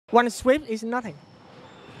One sweep is nothing.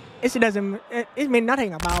 It doesn't. It means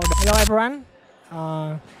nothing about. Hello everyone.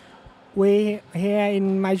 We here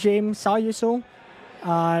in my gym Soi Jiu Jitsu.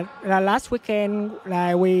 Last weekend,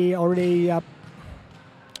 we already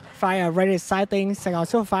fight a very exciting Saigon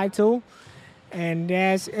Superfights II, and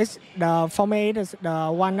it's the for me it's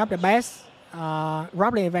the one of the best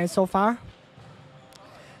grappling events so far.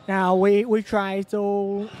 Now we try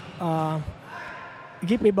to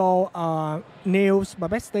give people new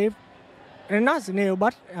perspective, and not new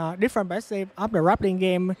but different perspective of the grappling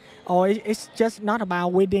game. Or it's just not about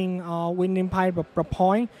winning by the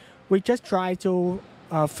point. We just try to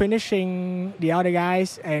finishing the other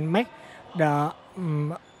guys and make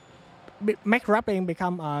grappling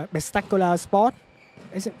become a spectacular sport.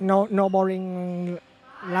 It's no boring.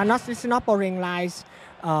 It's not boring like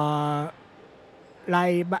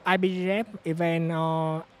IBJF event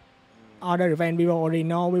or other event people already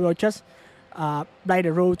know. We will just play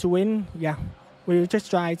the rule to win. Yeah, we will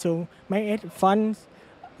just try to make it fun,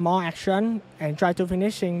 more action, and try to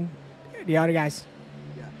finishing the other guys.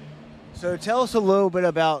 Yeah. So tell us a little bit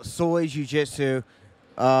about Soi Jiu Jitsu.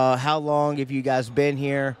 How long have you guys been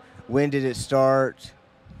here? When did it start?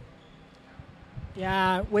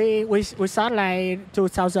 Yeah, we started like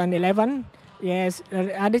 2011. Yes,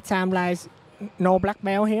 at the time like no black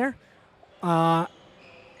belt here.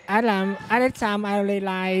 At that time I only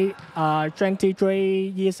like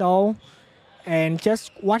 23 years old, and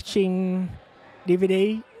just watching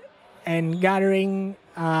DVD and gathering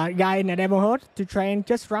guy in the neighborhood to train,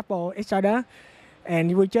 just grapple each other, and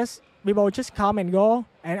people just come and go,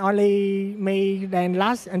 and only me then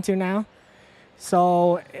last until now.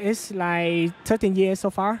 So it's like 13 years so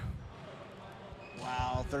far.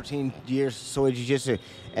 Wow, 13 years Soi Jiu Jitsu.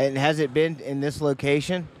 And has it been in this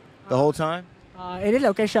location the whole time? In this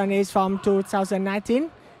location is from 2019.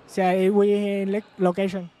 So we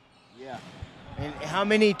location. Yeah. And how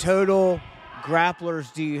many total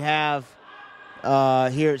grapplers do you have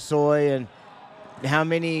here at Soi, and how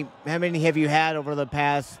many have you had over the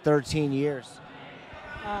past 13 years?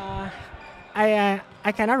 I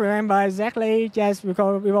cannot remember exactly, just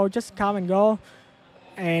because we will just come and go,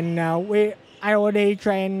 and I already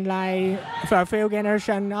trained like for a few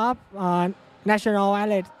generations of national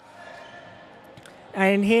athletes,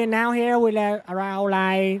 and here we are around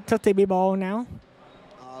like 30 people now.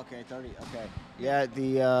 Oh, okay, 30. Okay,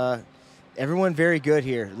 yeah. Everyone very good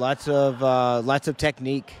here. Lots of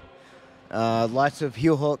technique, lots of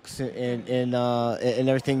heel hooks and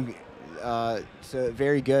everything. So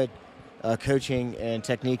very good. Coaching and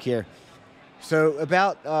technique here. So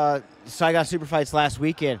about Saigon Superfights last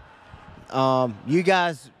weekend, you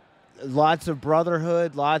guys, lots of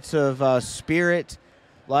brotherhood, lots of spirit,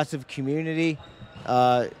 lots of community.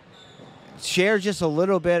 Share just a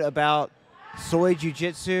little bit about Soi Jiu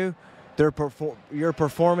Jitsu, your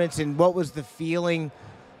performance, and what was the feeling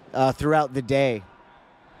throughout the day.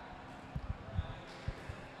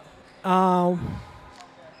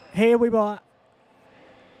 Here we were.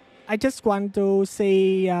 I just want to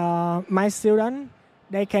see my students.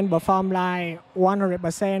 They can perform like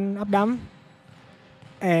 100% of them,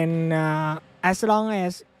 and as long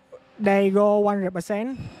as they go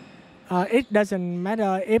 100%, it doesn't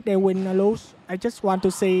matter if they win or lose. I just want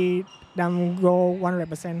to see them go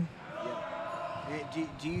 100%. Yeah.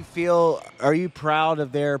 Do you feel? Are you proud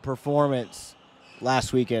of their performance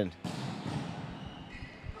last weekend?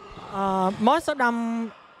 Most of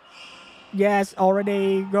them. Yes,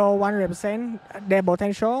 already go 100% their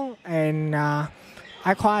potential, and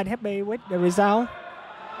I'm quite happy with the result.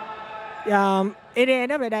 At the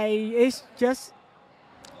end of the day, it's just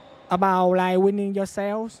about like winning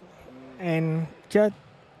yourselves, and just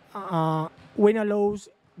win or lose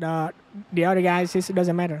the other guys. It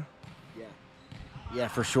doesn't matter. Yeah,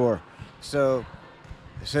 for sure. So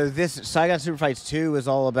this Saigon Superfights II is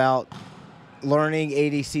all about learning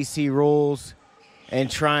ADCC rules and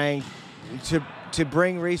trying to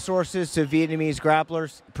bring resources to Vietnamese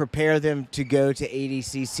grapplers, prepare them to go to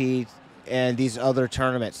ADCC and these other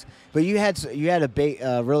tournaments. But you had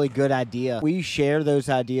a really good idea. Will you share those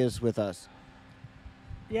ideas with us?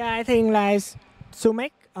 Yeah, I think like to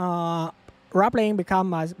make grappling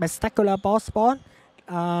become a spectacular sport,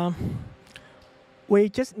 we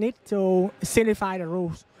just need to simplify the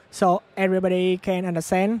rules so everybody can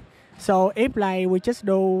understand. So if like we just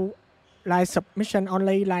do like submission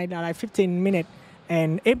only like 15 minutes,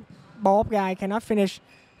 and if both guys cannot finish,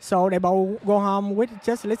 so they both go home with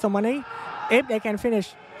just little money. If they can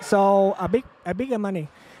finish, so a bigger money.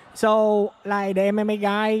 So like the MMA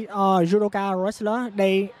guy or judoka wrestler,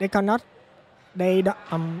 they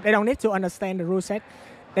don't need to understand the rule set.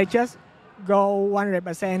 They just go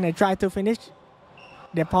 100% and try to finish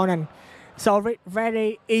the opponent. So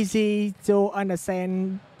very easy to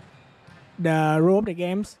understand the rule of the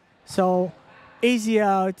games. So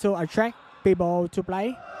easier to attract people to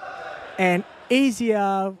play, and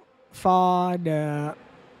easier for the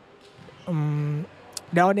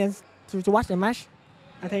audience to watch the match,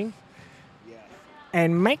 I think. Yeah.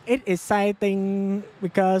 And make it exciting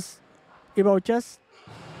because people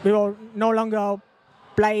no longer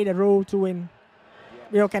play the rule to win.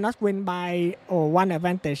 People cannot win by one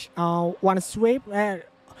advantage or one sweep. That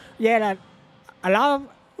a lot of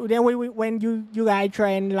then we when you guys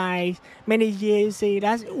train like many years, see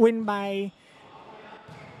that win by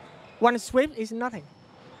one sweep is nothing.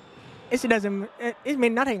 It doesn't. It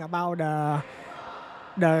means nothing about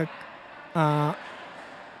the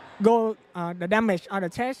goal, the damage or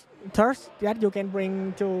the thirst that you can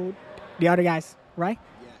bring to the other guys, right?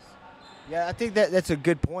 Yes. Yeah, I think that's a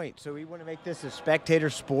good point. So we want to make this a spectator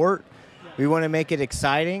sport. We want to make it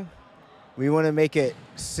exciting. We want to make it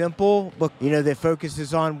simple, but that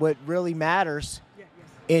focuses on what really matters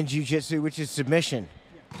in jiu-jitsu, which is submission.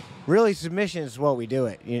 Really, submission is what we do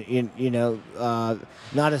it.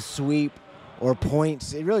 Not a sweep or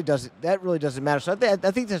points. It really doesn't. That really doesn't matter. So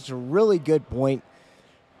I think that's a really good point.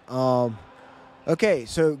 Okay,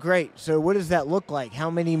 so great. So what does that look like? How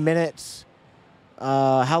many minutes?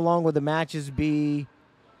 How long will the matches be?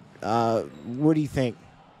 What do you think?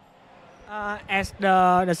 As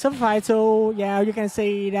the Superfights II, yeah, you can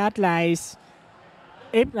see that like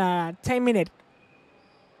if 10 minutes.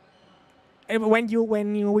 When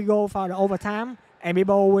we go for the overtime, and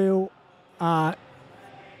people will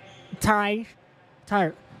tired.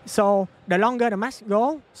 So the longer the match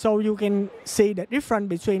go, so you can see the difference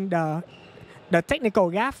between the technical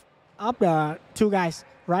gap of the two guys,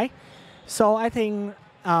 right? So I think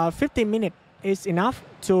 15 minutes is enough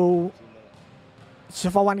for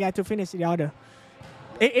one guy to finish the other.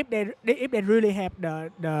 If they really have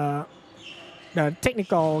the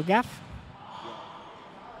technical gap.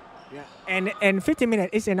 Yeah. And 15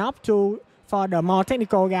 minutes is enough for the more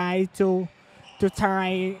technical guy to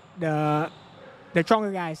try the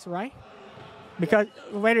stronger guys, right? Because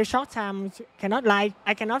very short time cannot I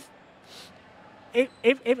cannot.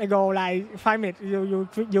 If I go like 5 minutes, you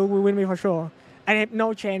will win me for sure. I have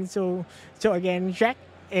no chance to again Jack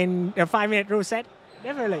in the 5-minute rule set.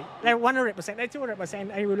 Definitely, like 100%, like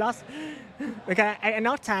 200%, I will lose because I have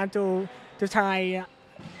no time to try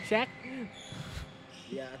Jack.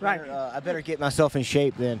 Yeah, I better get myself in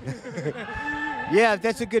shape then. Yeah,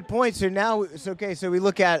 that's a good point. So now it's okay. So we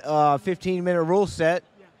look at 15-minute rule set.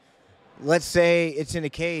 Yeah. Let's say it's in a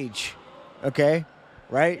cage, okay,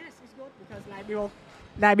 right? Yes, it's good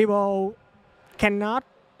because people cannot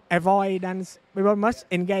avoid dance. People must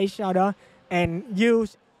engage other and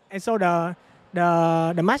use, and so the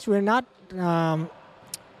match will not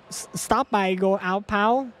stop by go out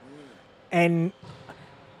power and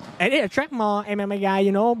it attract more MMA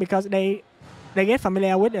guys, because they get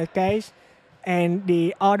familiar with the cage, and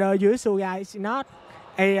the other jiu-jitsu guys not.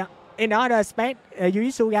 In other aspect,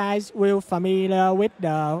 jiu-jitsu guys will familiar with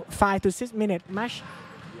the 5 to 6 minute match,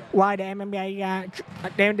 while the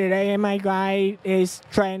MMA guy is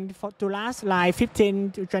trained to last like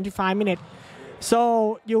 15 to 25 minutes.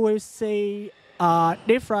 So you will see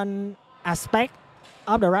different aspect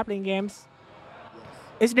of the grappling games.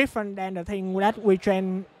 It's different than the thing that we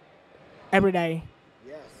train every day.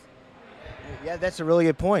 Yes. Yeah, that's a really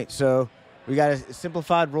good point. So we got a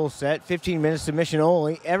simplified rule set, 15 minutes submission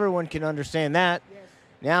only. Everyone can understand that. Yes.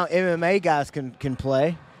 Now MMA guys can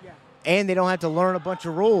play, and they don't have to learn a bunch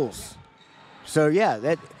of rules. So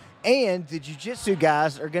yeah, and the jiu-jitsu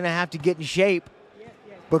guys are going to have to get in shape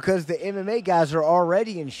because the MMA guys are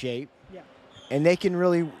already in shape, and they can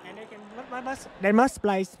really. And they must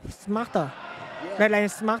play smarter. Yeah. They play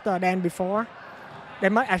smarter than before. They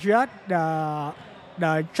must adjust the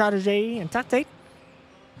strategy and tactic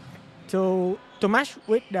to match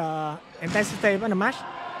with the intensity of the match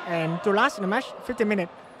and to last in the match 15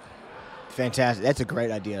 minutes. Fantastic. That's a great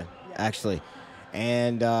idea, actually.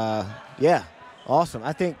 And yeah, awesome.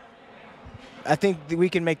 I think that we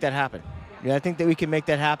can make that happen. Yeah, I think that we can make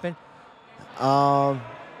that happen.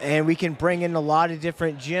 And we can bring in a lot of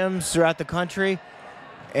different gyms throughout the country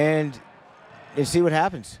and see what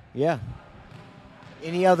happens. Yeah.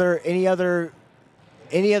 Any other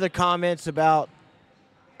comments about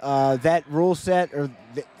that rule set or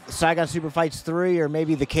the Saigon Superfights III or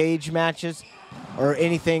maybe the cage matches or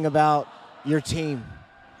anything about your team?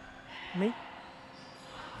 Me?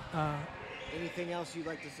 Anything else you'd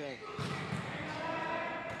like to say?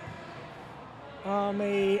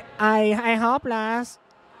 I hope that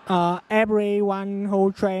everyone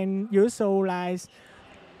who train jiu-jitsu like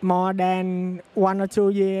more than 1 or 2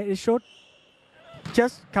 years, it should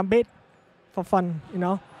just compete for fun.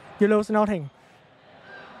 You lose nothing.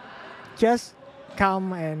 Just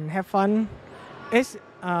come and have fun. It's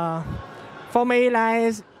for me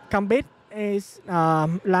like compete is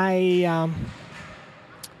like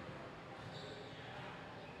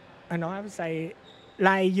I know how to say,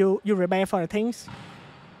 like you prepare for the things,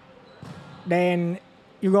 then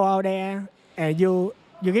you go out there and you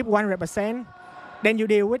give 100%, then you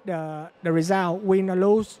deal with the result, win or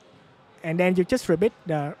lose, and then you just repeat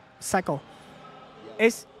the cycle.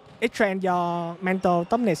 It trains your mental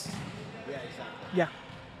toughness. Yeah, exactly. Yeah.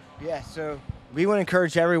 Yeah, so we want to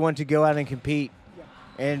encourage everyone to go out and compete. Yeah.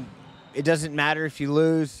 And it doesn't matter if you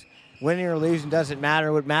lose. Winning or losing doesn't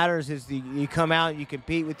matter. What matters is you come out, you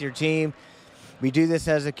compete with your team. We do this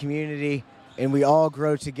as a community, and we all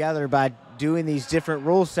grow together by doing these different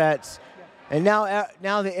rule sets. And now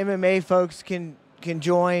the MMA folks can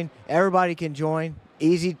join. Everybody can join.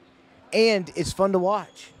 Easy, and it's fun to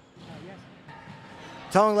watch.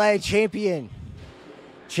 Thong Lai champion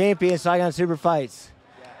Saigon Superfights.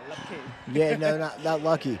 Yeah, no, not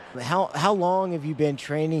lucky. How long have you been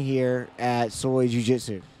training here at Soi Jiu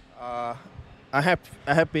Jitsu? I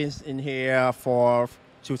have been in here for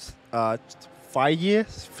 5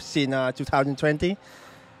 years since 2020,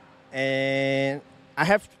 and I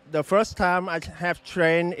have the first time I have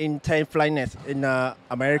trained in 10 fitness in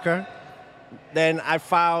America. Then I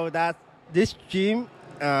found that this gym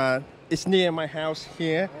is near my house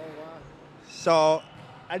here. Oh, wow. So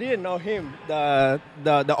I didn't know him,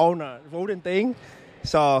 the owner, Golden Thing.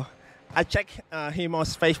 So I checked him on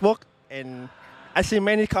Facebook, and I see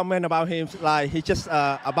many comments about him, like he's just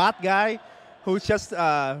a bad guy who just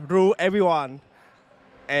rule everyone.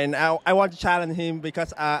 And I want to challenge him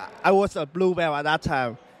because I was a blue belt at that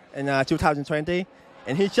time in 2020,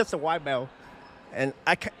 and he's just a white belt. And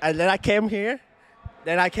then I came here,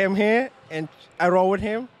 and I rolled with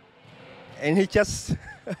him, and he just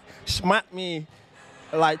smacked me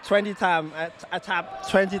like 20 times. I tapped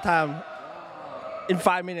 20 times in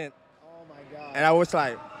 5 minutes. Oh my God. And I was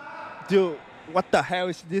like, dude, what the hell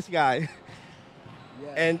is this guy?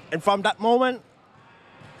 Yeah. And from that moment,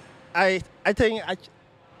 I think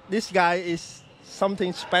this guy is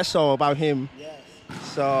something special about him. Yes.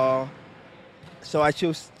 So I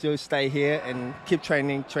choose to stay here and keep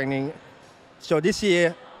training. So this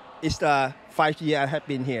year is the 5th year I have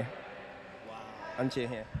been here. Wow. Until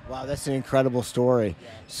here. Wow, that's an incredible story. Yeah.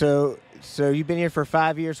 So you've been here for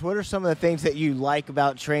 5 years. What are some of the things that you like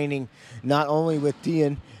about training, not only with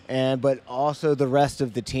Dian, but also the rest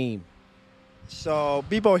of the team? So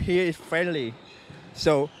people here is friendly.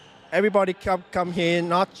 So everybody come here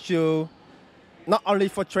not only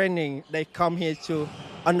for training. They come here to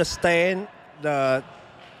understand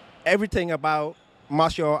everything about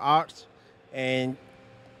martial arts, and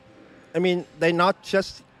I mean they not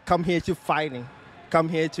just come here to fighting. Come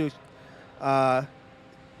here to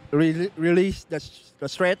release the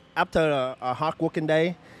stress after a hard working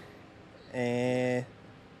day, and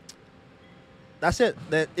that's it.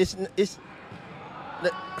 That it's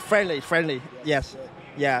friendly. Yes,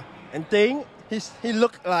 yeah. And Ting, he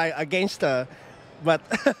look like a gangster, but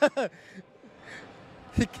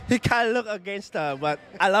he can't look a gangster. But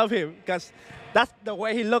I love him because that's the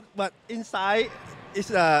way he look. But inside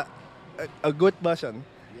is a good person.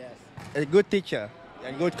 Yes. A good teacher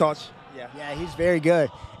and good coach. Yeah. Yeah, he's very good.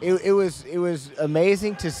 It was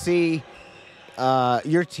amazing to see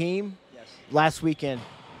your team last weekend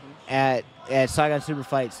at Saigon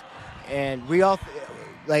Superfights, and we all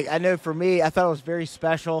I know for me, I thought it was very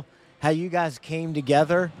special how you guys came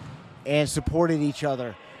together and supported each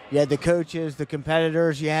other. You had the coaches, the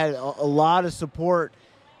competitors. You had a lot of support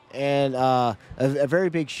and a very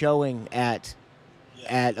big showing at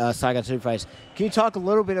Saigon Superfights. Can you talk a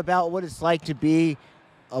little bit about what it's like to be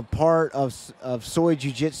a part of Soi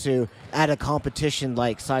Jiu Jitsu at a competition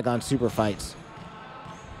like Saigon Superfights?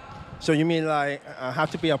 So you mean like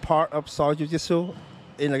have to be a part of Soi Jiu Jitsu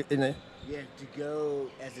in a Yeah, to go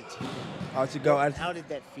as a team. Oh, to go as. How did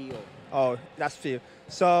that feel? Oh, that's feel.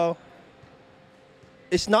 So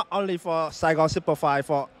it's not only for Saigon Superfight,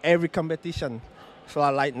 for every competition,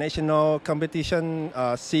 for like national competition,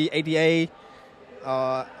 C88,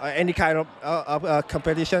 any kind of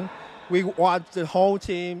competition. We want the whole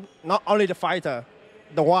team, not only the fighter,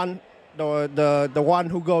 the one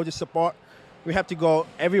who go to support. We have to go,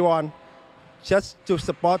 everyone, just to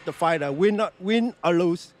support the fighter. Win or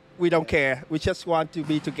lose, we don't care. We just want to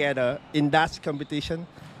be together in that competition.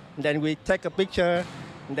 And then we take a picture,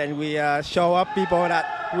 and then we show up people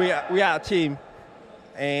that we are a team.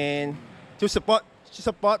 and to support.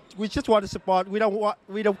 We just want to support. We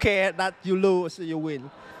don't care that you lose or you win.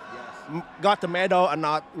 Yes. Got the medal or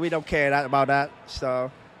not, we don't care about that. So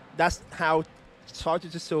that's how Soi Jiu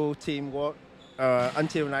Jitsu team work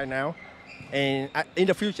until right now, and in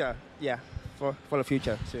the future, for the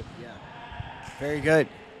future too. Yeah. Very good.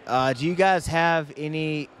 Do you guys have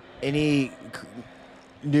any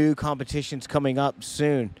new competitions coming up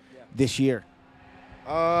soon this year?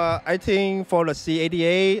 I think for the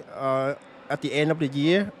C88 at the end of the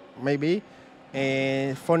year, maybe.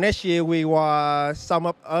 And for next year, some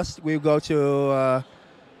of us will go to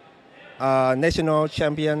national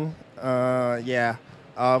champion. And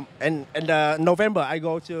November, I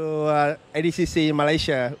go to ADCC in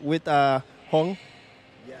Malaysia with Thong.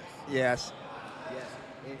 Yes. Yes. Yes.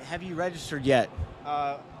 And have you registered yet?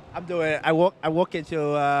 I'm doing. I work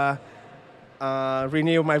into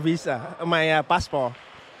renew my visa, my passport.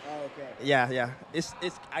 Oh, okay. Yeah. It's.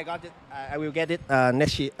 I got it. I will get it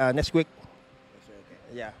next week. Okay.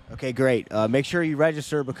 Yeah. Okay, great. Make sure you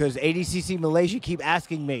register because ADCC Malaysia keep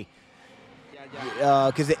asking me.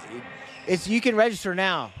 Because it's you can register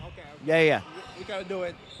now. Okay. Yeah. We can do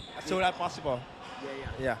it as soon as possible.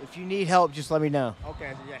 Yeah. If you need help, just let me know.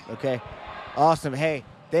 Okay. Yeah. Okay. Awesome. Hey,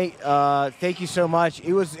 thank you so much.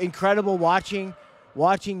 It was incredible watching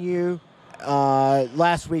you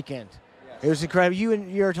last weekend. Yes. It was incredible. You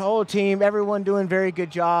and your whole team, everyone doing very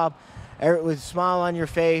good job. With a smile on your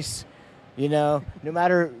face. You know, no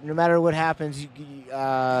matter what happens,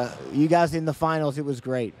 you guys in the finals, it was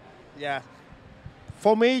great. Yeah.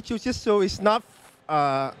 For me, Jiu-Jitsu is not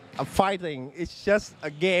a fighting. It's just a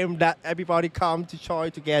game that everybody come to join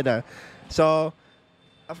together. So,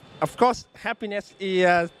 of course, happiness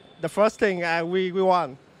is the first thing we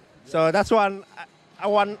want. So that's one I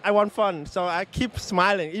want fun. So I keep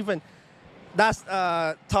smiling. Even that's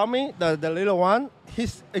Tommy, the little one.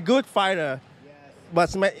 He's a good fighter.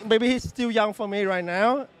 But maybe he's still young for me right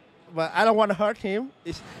now, but I don't want to hurt him.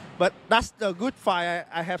 But that's the good fight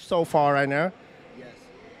I have so far right now. Yes.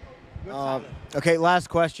 Okay, last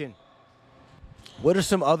question. What are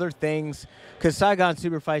some other things? Because Saigon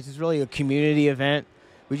Superfights is really a community event.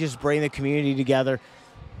 We just bring the community together.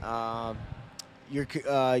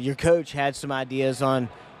 Your coach had some ideas on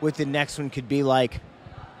what the next one could be like.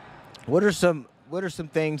 What are some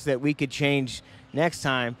things that we could change next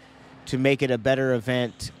time to make it a better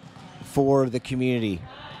event for the community?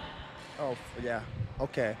 Oh, yeah.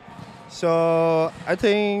 Okay. So I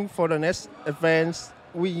think for the next events,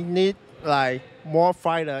 we need like more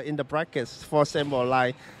fighter in the brackets. For example,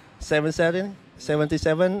 like 77,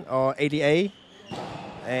 77 or 88.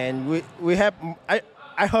 And we have, I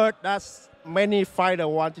heard that many fighters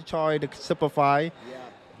want to join the Superfight,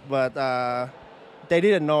 but they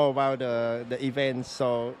didn't know about the event.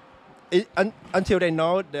 So until they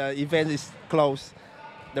know the event is closed,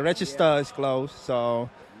 the register is closed. So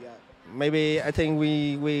maybe I think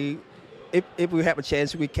if we have a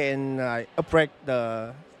chance, we can upgrade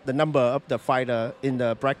the number of the fighter in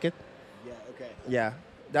the bracket. Yeah,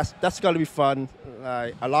 that's gonna be fun.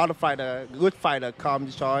 Like a lot of good fighter come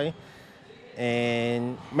to join,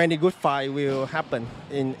 and many good fight will happen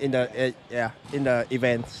in the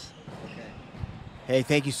events. Hey,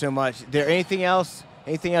 thank you so much. Is there anything else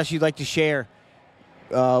you'd like to share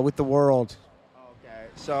with the world? Okay,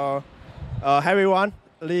 so everyone,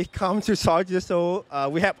 please come to Soi Jiu Jitsu.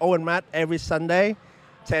 We have open mat every Sunday,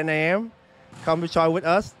 10 a.m. Come to join with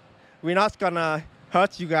us. We're not gonna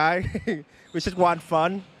hurt you guys. We just want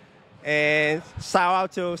fun. And shout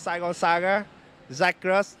out to Saigon Saga, Zach,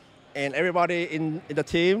 and everybody in the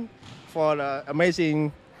team for the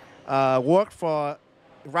amazing work for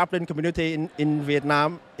grappling community in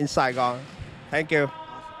Vietnam, in Saigon. Thank you.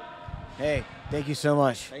 Hey, thank you so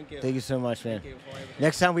much. Thank you. Thank you so much, man. Thank you for everything.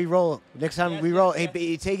 Next time we roll.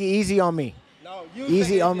 Hey, take it easy on me. No, you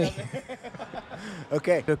easy on me.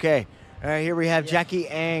 Okay. All right, here we have Jackie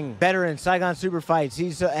Anh, veteran Saigon Superfights.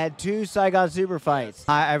 He's had 2 Saigon Superfights.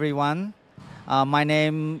 Hi, everyone. My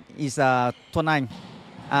name is Thong Anh.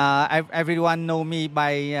 Everyone know me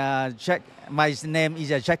by my name is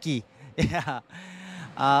Jackie. Yeah.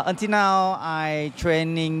 Until now, I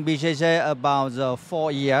training BJJ about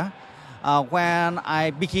 4 years. When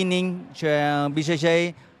I beginning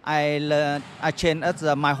BJJ, I trained at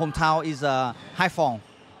my hometown is Haiphong.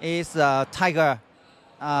 It's Tiger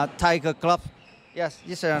Club. Yes,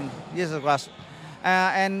 this is class.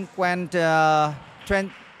 And when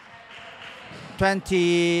 20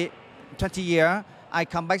 years, I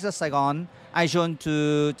come back to Saigon. I joined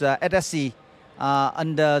to the SSC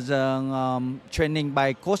under the training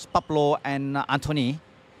by Coach Pablo and Anthony.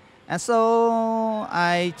 And so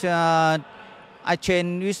I I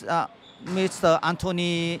train with Mr.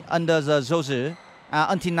 Anthony under the Josu.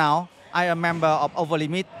 Until now, I am a member of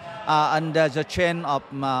Overlimit under the train of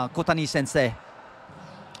Kotani Sensei.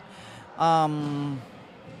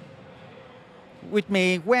 With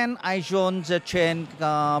me, when I joined the train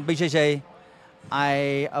BJJ,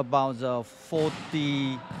 I about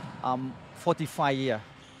 45 years.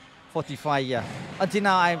 45 years. Until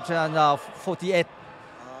now, I'm 48. Oh,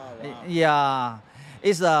 wow. Yeah,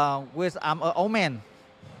 it's I'm an old man.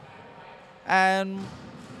 And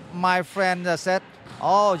my friend said,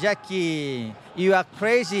 "Oh, Jackie, you are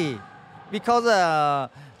crazy, because the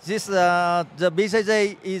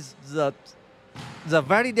BJJ is the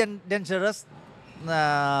very dangerous.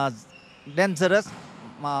 Dangerous.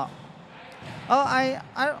 I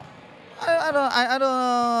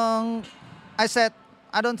don't. I said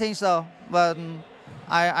I don't think so, but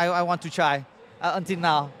I want to try until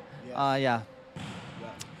now. Yeah.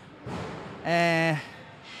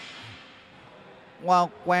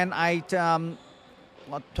 Well, when I turned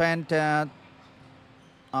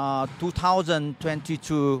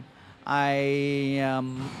 2022, I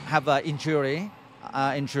have an injury,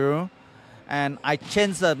 and I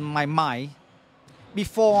changed my mind.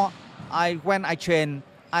 Before when I train,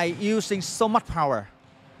 I using so much power.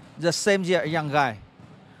 The same young guy,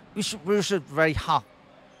 which very hard,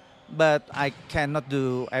 but I cannot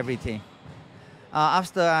do everything.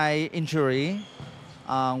 After I injury,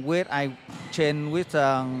 I train with,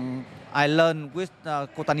 I learn with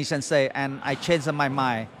Kotani Sensei, and I changed my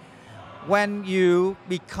mind. When you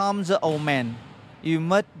become the old man, you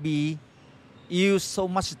must use so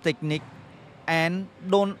much technique and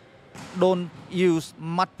don't use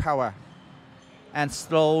much power. And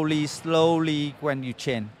slowly when you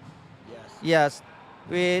train. Yes,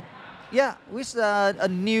 with a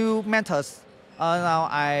new methods. Now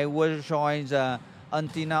I will join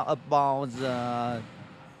until now about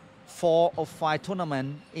 4 or 5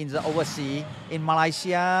 tournaments in the overseas, in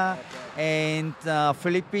Malaysia, and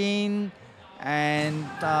Philippines, and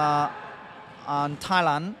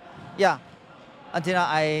Thailand. Yeah, until now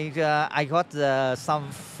I got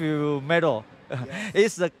some few medal.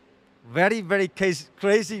 It's very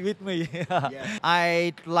crazy with me.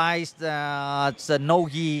 I like the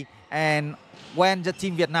no-gi, and when the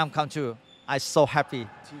team Vietnam come to, I'm so happy.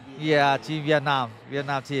 Team Vietnam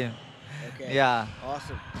team. Okay. Yeah.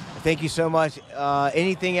 Awesome. Thank you so much.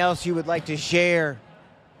 Anything else you would like to share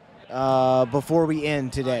before we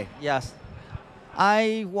end today? Yes.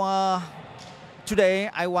 Today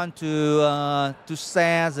I want to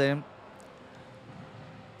share them.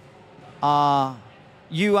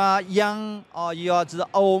 You are young or you are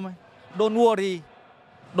old, don't worry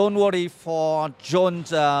for join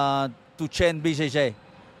to train BJJ.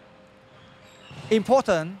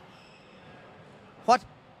 Important, what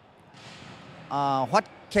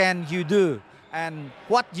can you do and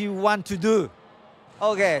what you want to do?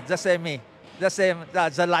 Okay, the same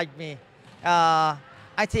like me. I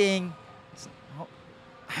think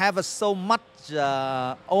have so much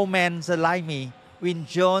old men like me when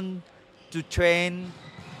join to train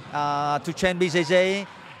BJJ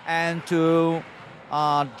and to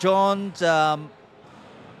join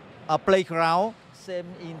a playground, same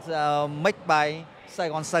in made by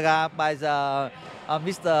Saigon Saga by the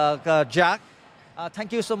Mr. Jack.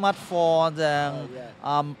 Thank you so much for the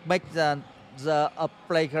make the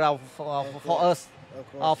playground for us,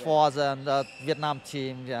 for the Vietnam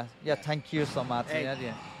team. Yeah. Thank you so much. Hey.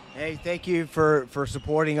 Hey, thank you for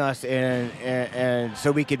supporting us and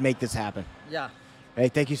so we could make this happen. Yeah. Hey,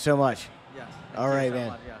 thank you so much. Yeah. All right,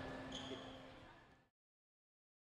 man. Yeah.